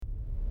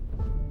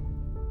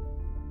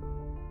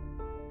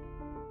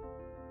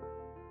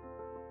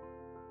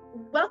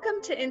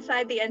Welcome to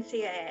Inside the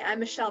NCAA.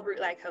 I'm Michelle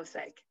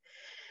Brutlag-Hosek.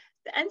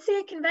 The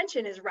NCAA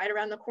convention is right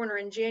around the corner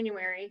in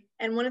January,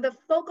 and one of the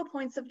focal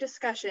points of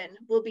discussion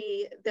will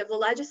be the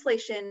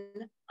legislation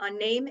on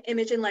name,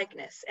 image, and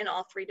likeness in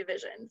all three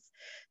divisions.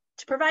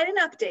 To provide an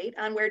update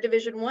on where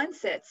Division I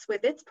sits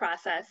with its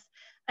process,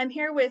 I'm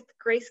here with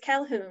Grace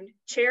Calhoun,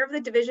 Chair of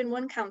the Division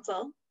I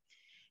Council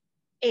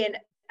and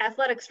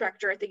Athletics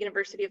Director at the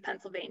University of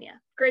Pennsylvania.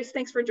 Grace,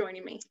 thanks for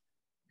joining me.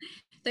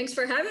 Thanks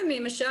for having me,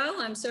 Michelle.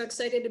 I'm so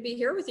excited to be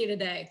here with you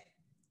today.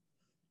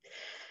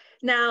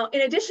 Now,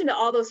 in addition to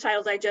all those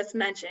titles I just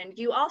mentioned,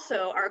 you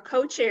also are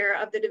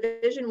co-chair of the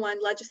Division I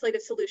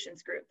Legislative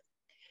Solutions Group.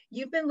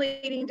 You've been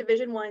leading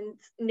Division I's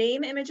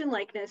name, image, and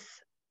likeness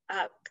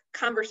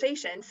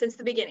conversation since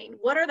the beginning.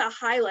 What are the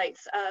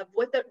highlights of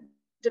what the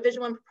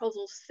Division I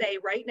proposals say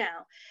right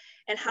now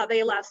and how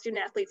they allow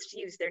student athletes to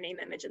use their name,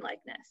 image, and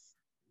likeness?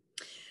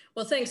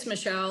 Well, thanks,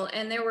 Michelle.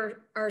 And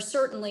there are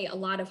certainly a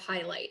lot of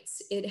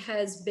highlights. It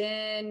has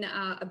been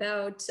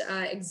about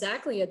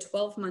exactly a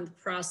 12-month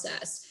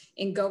process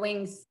in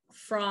going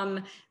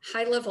from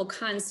high-level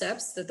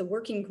concepts that the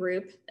working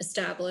group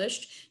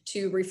established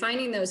to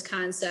refining those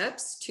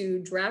concepts, to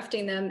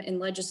drafting them in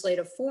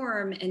legislative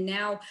form, and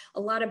now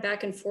a lot of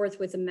back and forth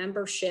with the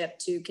membership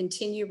to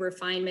continue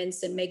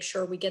refinements and make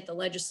sure we get the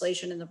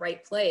legislation in the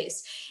right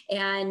place.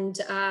 And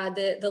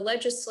the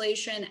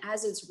legislation,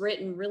 as it's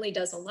written, really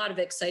does a lot of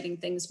exciting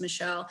things,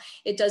 Michelle.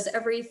 It does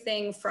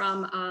everything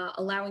from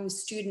allowing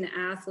student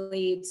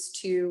athletes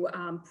to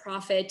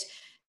profit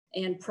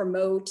and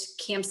promote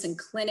camps and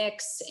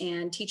clinics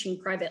and teaching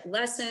private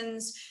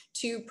lessons,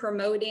 to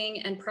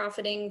promoting and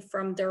profiting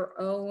from their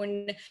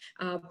own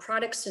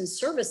products and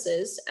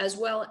services, as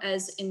well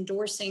as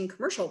endorsing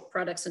commercial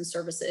products and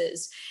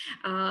services.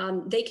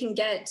 They can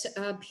get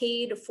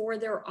paid for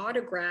their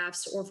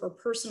autographs or for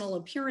personal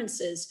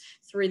appearances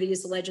through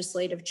these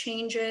legislative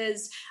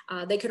changes.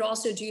 They could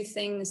also do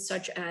things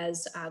such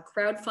as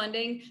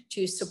crowdfunding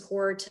to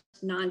support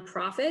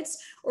nonprofits,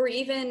 or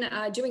even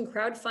doing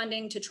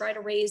crowdfunding to try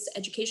to raise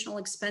educational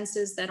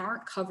expenses that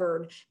aren't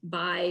covered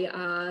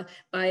by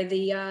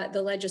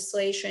the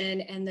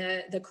legislation and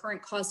the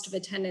current cost of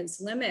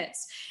attendance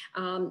limits.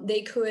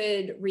 They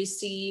could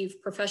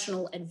receive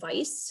professional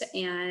advice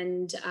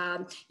and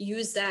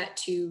use that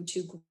to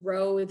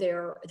grow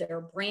their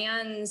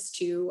brands,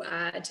 to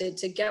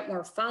get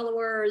more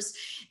followers.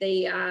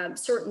 They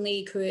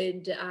certainly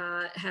could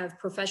have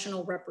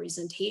professional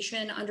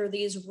representation under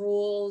these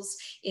rules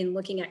in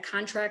looking at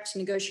contract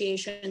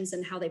negotiations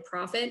and how they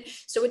profit.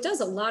 So it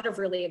does a lot of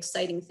really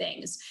exciting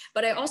things.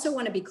 But I also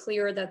want to be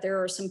clear that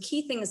there are some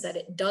key things that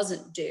it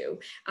doesn't do.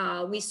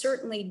 We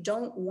certainly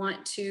don't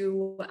want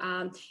to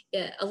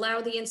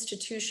allow the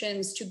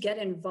institutions to get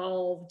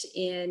involved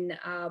in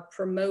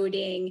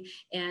promoting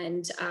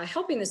and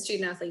helping the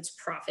student athletes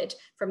profit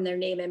from their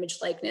name, image,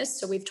 likeness.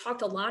 So we've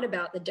talked a lot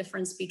about the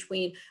difference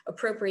between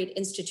appropriate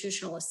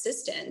institutional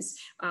assistance,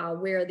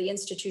 where the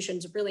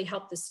institutions really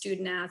help the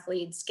student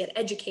athletes get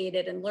educated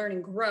and learn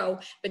and grow,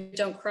 but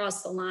don't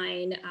cross the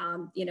line,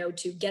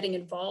 to getting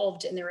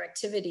involved in their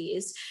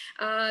activities,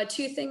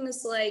 to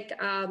things like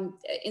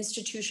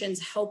institutions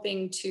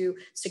helping to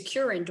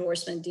secure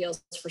endorsement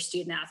deals for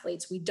student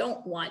athletes. We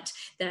don't want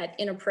that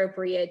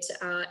inappropriate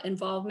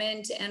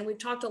involvement. And we've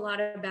talked a lot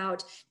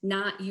about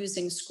not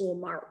using school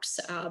marks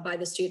by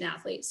the student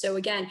athletes. So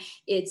again,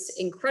 it's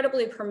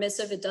incredibly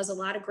permissive. It does a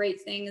lot of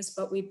great things,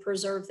 but we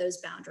preserve those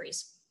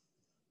boundaries.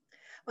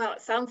 Wow,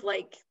 it sounds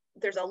like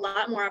there's a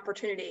lot more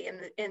opportunity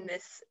in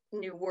this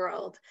new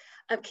world.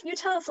 Can you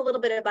tell us a little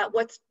bit about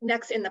what's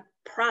next in the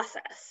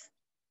process?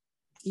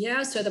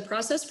 Yeah, so the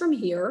process from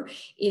here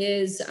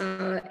is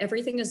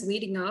everything is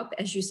leading up,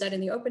 as you said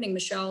in the opening,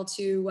 Michelle,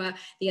 to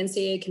the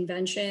NCAA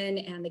convention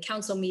and the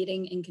council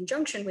meeting in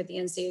conjunction with the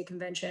NCAA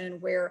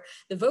convention, where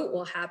the vote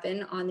will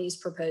happen on these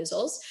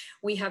proposals.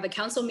 We have a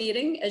council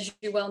meeting, as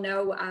you well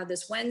know,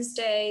 this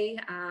Wednesday,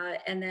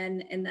 and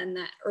then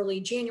that early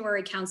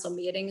January council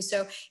meeting.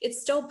 So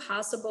it's still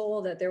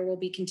possible that there will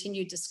be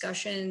continued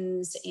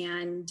discussions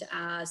and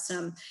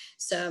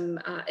some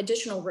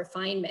additional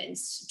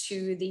refinements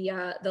to the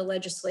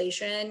legislation.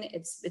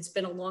 It's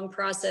been a long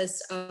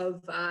process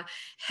of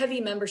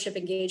heavy membership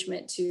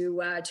engagement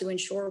to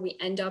ensure we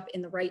end up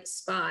in the right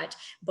spot,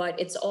 but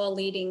it's all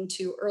leading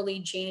to early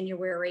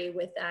January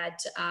with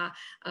that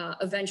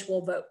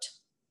eventual vote.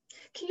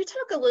 Can you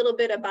talk a little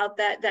bit about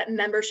that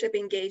membership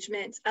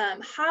engagement?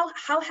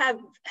 How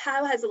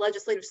has the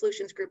Legislative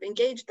Solutions Group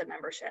engaged the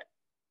membership?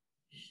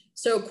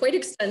 So quite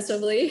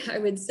extensively, I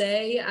would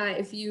say.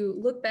 If you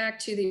look back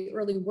to the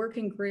early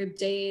working group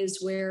days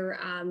where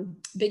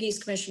Big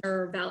East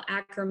Commissioner Val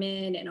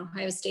Ackerman and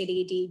Ohio State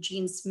AD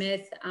Gene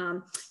Smith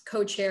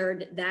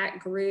co-chaired that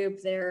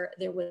group, there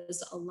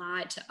was a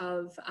lot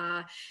of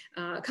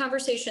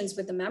conversations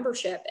with the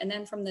membership. And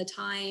then from the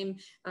time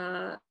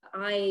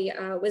I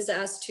was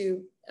asked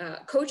to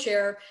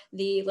co-chair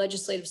the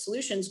Legislative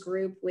Solutions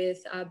Group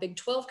with Big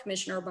 12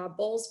 Commissioner Bob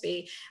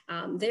Bowlesby,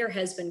 there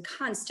has been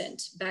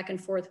constant back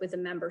and forth with the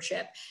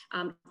membership.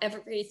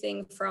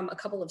 Everything from a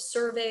couple of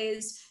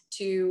surveys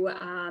to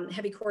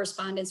heavy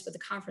correspondence with the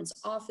conference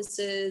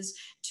offices,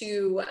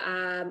 to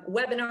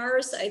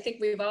webinars. I think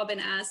we've all been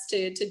asked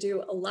to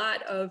do a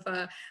lot of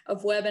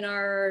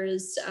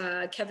webinars.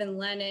 Kevin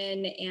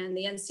Lennon and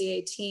the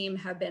NCAA team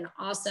have been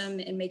awesome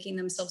in making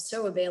themselves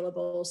so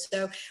available.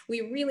 So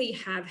we really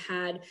have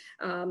had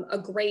a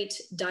great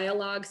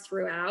dialogue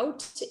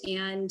throughout,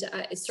 and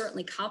it's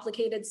certainly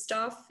complicated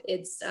stuff.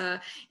 It's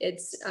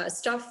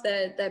stuff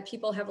that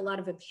people have a lot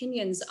of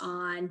opinions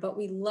on, but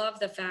we love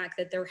the fact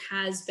that there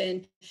has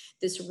been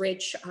this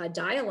rich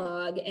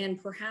dialogue,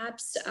 and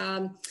perhaps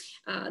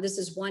this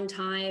is one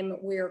time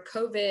where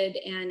COVID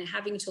and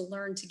having to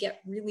learn to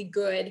get really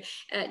good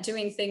at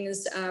doing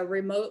things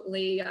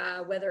remotely,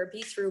 whether it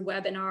be through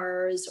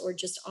webinars or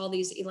just all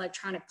these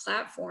electronic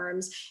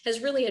platforms,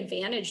 has really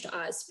advantaged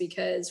us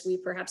because we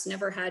perhaps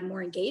never had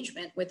more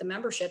engagement with the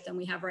membership than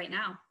we have right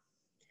now.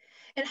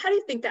 And how do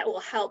you think that will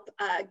help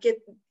get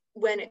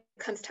when it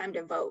comes time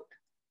to vote?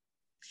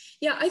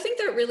 Yeah, I think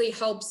that really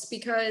helps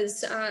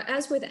because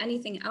as with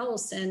anything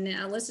else, and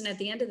listen, at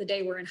the end of the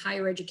day, we're in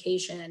higher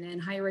education,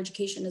 and higher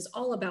education is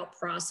all about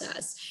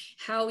process,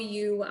 how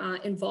you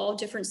involve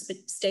different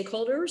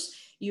stakeholders.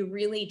 You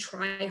really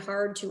try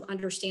hard to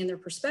understand their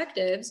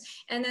perspectives.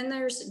 And then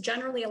there's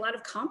generally a lot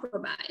of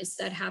compromise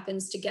that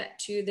happens to get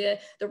to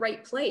the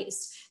right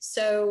place.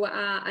 So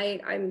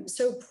I'm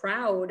so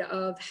proud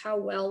of how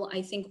well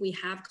I think we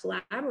have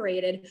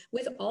collaborated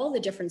with all the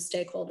different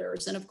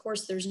stakeholders. And of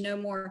course, there's no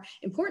more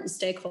important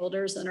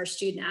stakeholders than our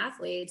student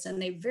athletes, and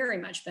they've very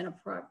much been a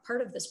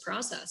part of this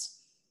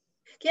process.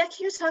 Yeah,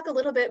 can you talk a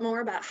little bit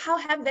more about how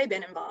have they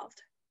been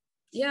involved?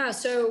 Yeah,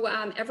 so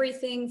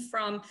everything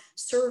from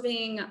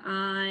serving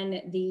on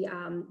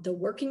the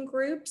working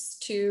groups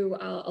to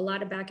a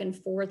lot of back and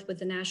forth with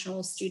the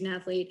National Student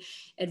Athlete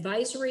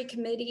Advisory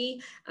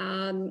Committee.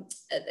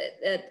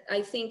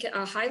 I think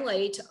a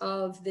highlight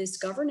of this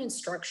governance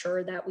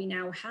structure that we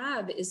now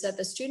have is that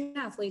the student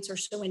athletes are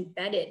so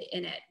embedded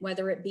in it,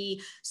 whether it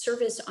be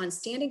service on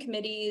standing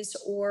committees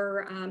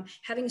or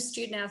having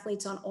student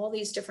athletes on all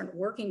these different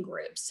working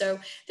groups. So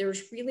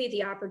there's really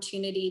the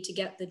opportunity to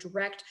get the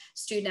direct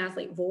student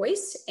athlete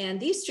voice, and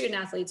these student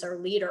athletes are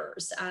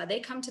leaders. They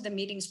come to the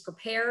meetings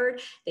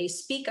prepared, they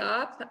speak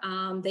up,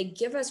 they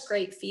give us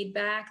great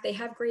feedback, they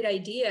have great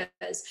ideas,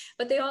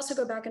 but they also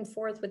go back and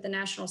forth with the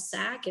National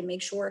SAC and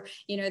make sure,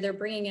 you know, they're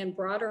bringing in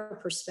broader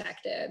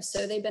perspectives.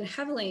 So they've been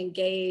heavily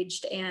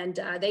engaged, and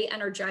they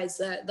energize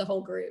the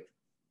whole group.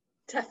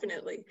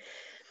 Definitely.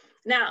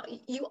 Now,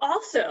 you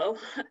also,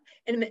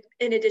 in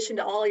addition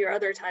to all your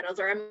other titles,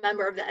 are a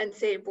member of the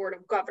NCAA Board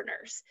of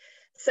Governors.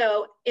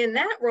 So in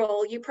that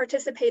role, you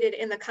participated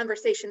in the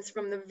conversations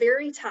from the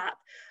very top,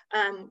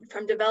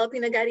 from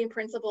developing the guiding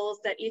principles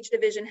that each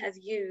division has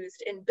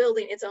used in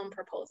building its own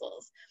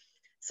proposals.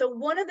 So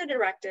one of the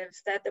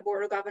directives that the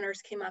Board of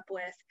Governors came up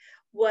with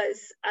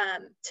was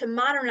to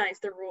modernize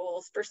the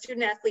rules for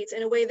student athletes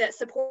in a way that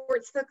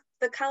supports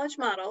the college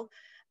model,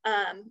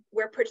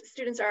 where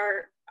students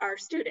are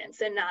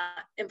students and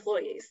not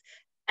employees.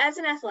 As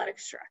an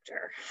athletics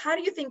director, how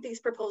do you think these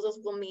proposals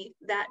will meet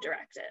that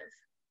directive?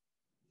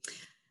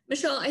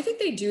 Michelle, I think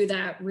they do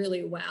that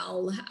really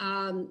well.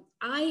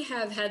 I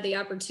have had the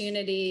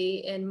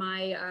opportunity in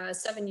my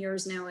 7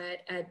 years now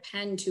at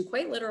Penn to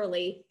quite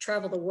literally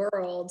travel the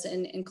world,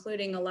 and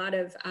including a lot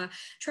of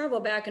travel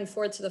back and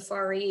forth to the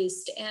Far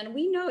East. And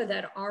we know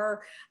that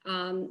our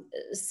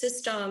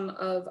system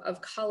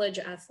of college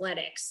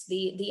athletics,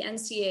 the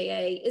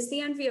NCAA, is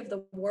the envy of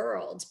the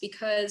world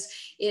because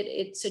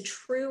it's a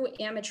true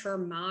amateur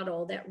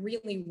model that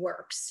really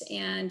works.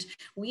 And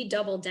we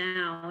double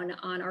down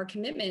on our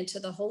commitment to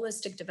the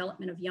holistic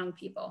development of young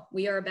people.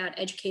 We are about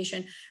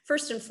education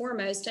first and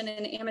foremost, in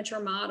an amateur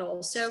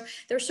model. So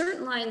there are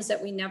certain lines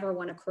that we never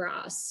want to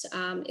cross.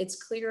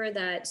 It's clear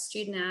that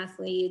student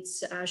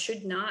athletes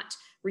should not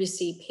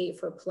receive pay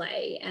for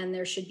play, and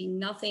there should be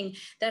nothing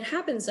that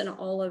happens in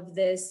all of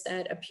this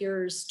that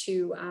appears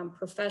to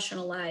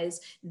professionalize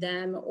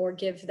them or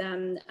give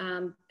them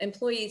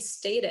employee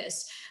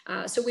status.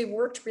 So we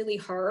worked really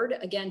hard,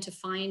 again, to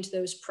find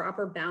those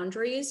proper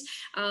boundaries,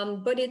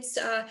 but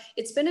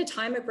it's been a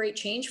time of great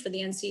change for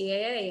the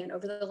NCAA, and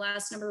over the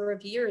last number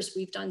of years,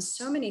 we've done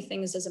so many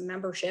things as a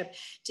membership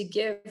to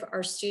give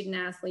our student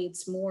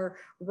athletes more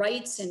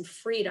rights and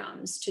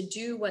freedoms to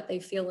do what they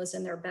feel is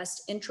in their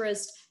best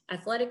interest,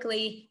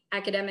 athletically,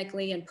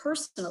 academically, and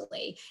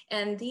personally.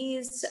 And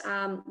these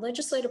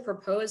legislative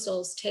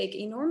proposals take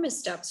enormous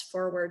steps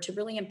forward to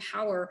really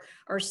empower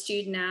our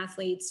student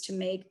athletes to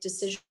make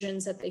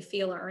decisions that they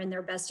feel are in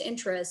their best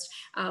interest.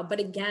 But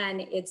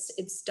again,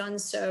 it's done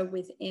so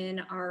within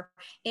our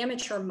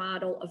amateur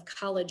model of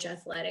college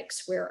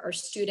athletics, where our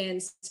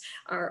students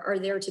are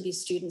there to be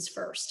students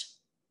first.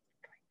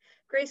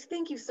 Grace,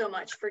 thank you so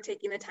much for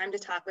taking the time to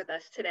talk with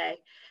us today.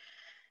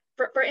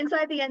 For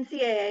Inside the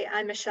NCAA,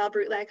 I'm Michelle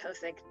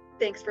Brutlag-Hosek.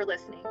 Thanks for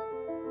listening.